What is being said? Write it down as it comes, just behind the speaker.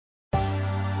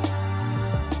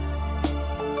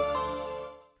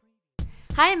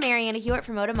Hi, I'm Mariana Hewitt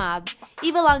from Moda Mob.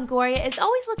 Eva Longoria is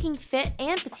always looking fit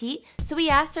and petite, so we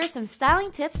asked her some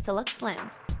styling tips to look slim.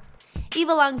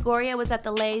 Eva Longoria was at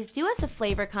the Lay's Do Us a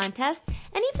Flavor contest,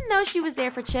 and even though she was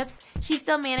there for chips, she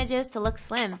still manages to look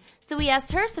slim. So we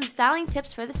asked her some styling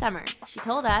tips for the summer. She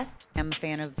told us, I'm a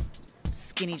fan of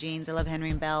skinny jeans. I love Henry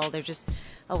and Bell. They're just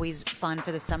always fun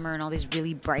for the summer and all these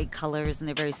really bright colors, and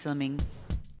they're very slimming.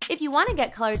 if you want to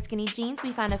get colored skinny jeans,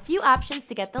 we found a few options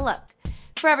to get the look.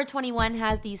 Forever 21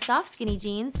 has these soft skinny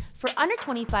jeans for under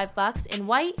 $25 in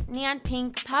white, neon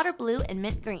pink, powder blue, and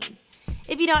mint green.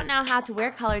 If you don't know how to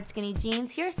wear colored skinny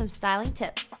jeans, here are some styling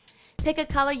tips. Pick a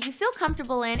color you feel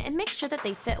comfortable in and make sure that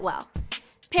they fit well.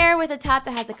 Pair with a top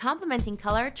that has a complementing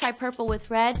color. Try purple with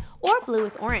red or blue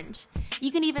with orange.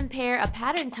 You can even pair a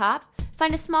patterned top.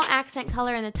 Find a small accent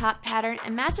color in the top pattern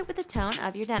and match it with the tone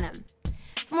of your denim.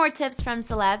 For more tips from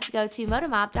celebs, go to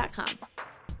modamob.com.